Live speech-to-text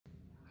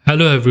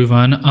Hello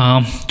everyone.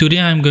 Today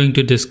I'm going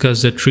to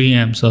discuss the three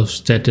M's of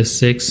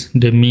statistics: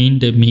 the mean,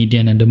 the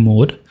median, and the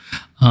mode.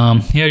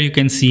 Here you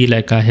can see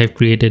like I have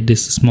created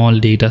this small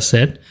data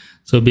set.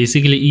 So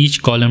basically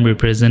each column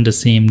represents the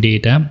same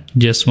data.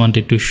 Just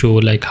wanted to show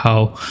like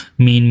how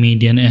mean,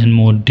 median, and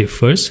mode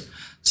differs.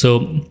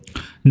 So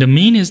the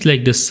mean is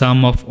like the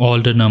sum of all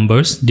the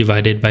numbers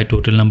divided by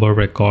total number of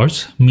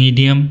records.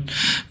 Median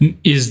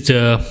is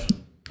the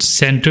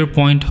center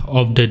point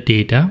of the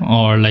data,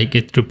 or like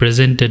it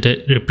represent the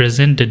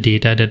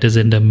data that is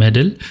in the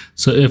middle.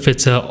 So if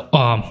it's a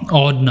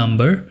odd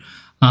number,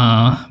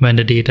 when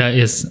the data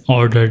is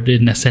ordered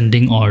in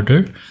ascending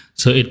order,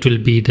 so it will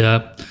be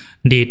the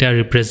data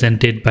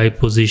represented by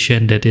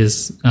position that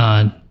is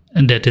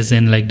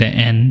in like the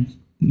n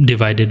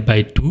divided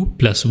by 2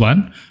 plus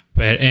 1,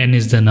 where n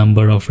is the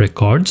number of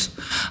records.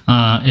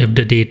 If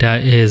the data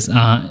is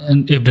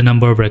if the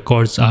number of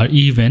records are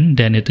even,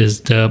 then it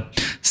is the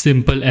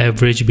simple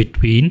average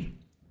between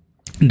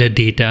the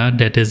data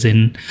that is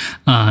in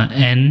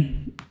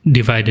n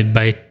divided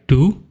by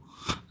 2,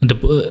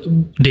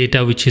 the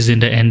data which is in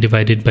the n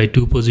divided by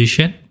 2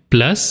 position,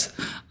 plus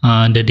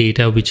the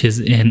data which is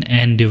in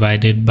n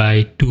divided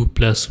by 2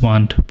 plus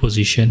 1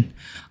 position.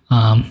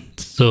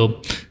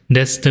 So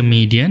that's the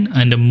median,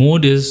 and the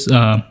mode is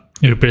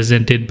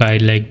represented by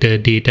like the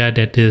data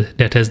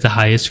that has the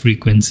highest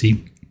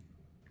frequency.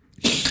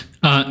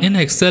 In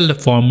Excel, the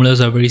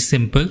formulas are very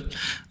simple.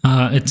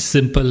 It's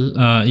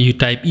simple. You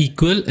type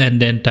equal and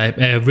then type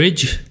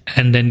average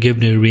and then give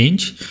the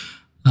range.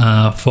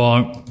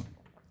 For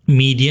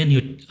median,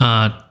 you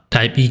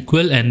type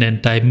equal and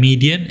then type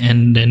median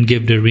and then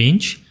give the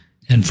range.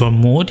 And for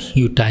mode,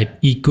 you type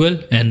equal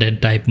and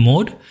then type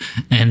mode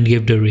and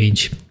give the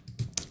range.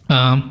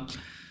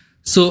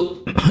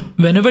 So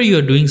whenever you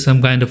are doing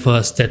some kind of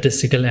a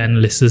statistical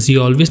analysis,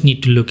 you always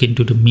need to look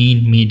into the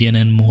mean, median,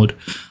 and mode.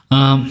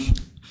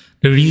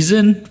 The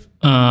reason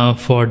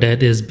for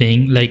that is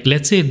being like,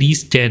 let's say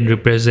these 10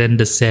 represent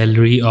the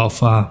salary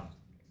of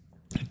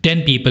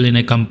 10 people in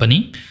a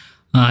company.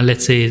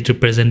 Let's say it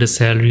represents the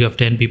salary of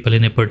 10 people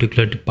in a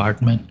particular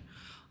department.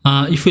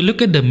 If you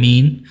look at the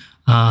mean,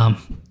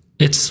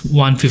 it's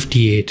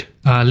 158.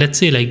 Let's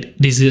say like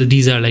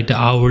these are like the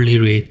hourly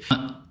rate.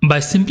 By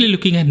simply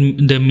looking at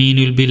the mean,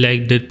 you'll be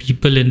like the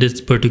people in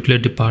this particular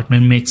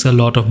department makes a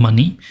lot of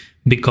money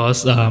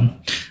because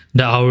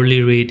the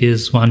hourly rate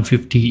is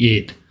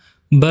 158.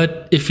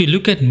 But if you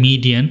look at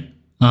median,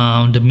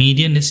 the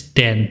median is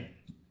 10.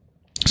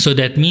 So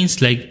that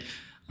means like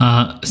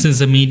since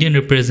the median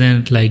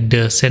represents like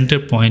the center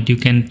point, you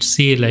can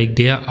say like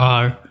there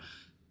are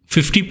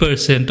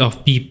 50%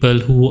 of people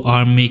who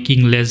are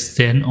making less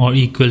than or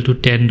equal to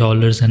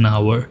 $10 an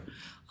hour.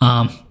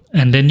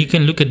 And then you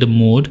can look at the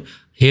mode.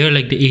 Here,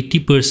 like the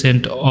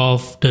 80%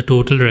 of the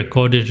total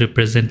record is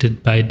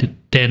represented by the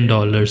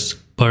 $10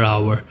 per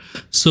hour.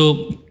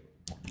 So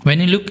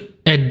when you look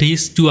at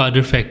these two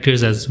other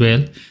factors as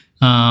well,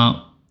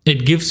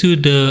 it gives you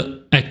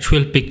the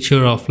actual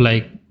picture of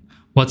like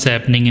what's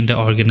happening in the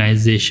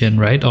organization,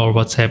 right? Or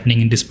what's happening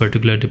in this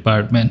particular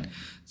department.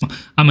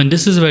 I mean,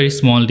 this is a very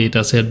small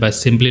data set. By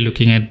simply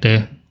looking at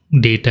the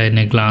data in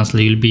a glance,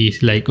 you'll be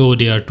like, oh,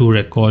 there are 2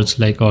 records,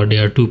 like, or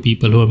there are 2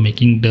 people who are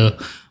making the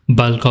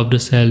bulk of the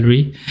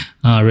salary.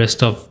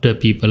 Rest of the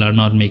people are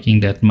not making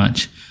that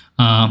much.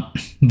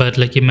 But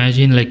like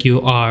imagine like you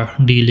are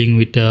dealing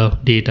with a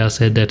data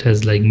set that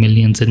has like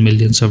millions and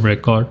millions of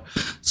record.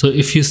 So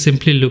if you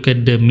simply look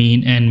at the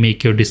mean and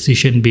make your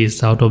decision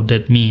based out of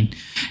that mean,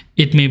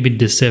 it may be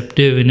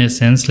deceptive in a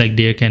sense. Like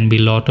there can be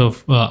a lot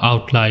of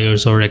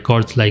outliers or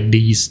records like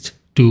these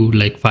to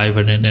like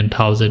 500 and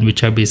 1000,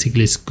 which are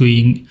basically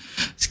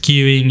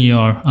skewing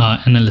your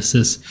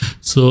analysis.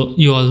 So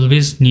you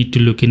always need to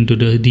look into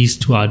these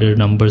 2 other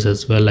numbers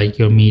as well, like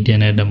your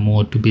median and the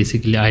mode, to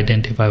basically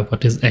identify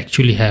what is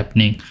actually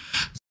happening.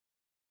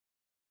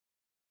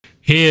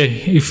 Hey,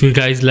 if you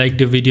guys like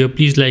the video,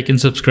 please like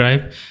and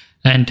subscribe,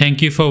 and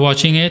thank you for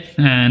watching it,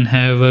 and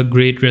have a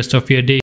great rest of your day.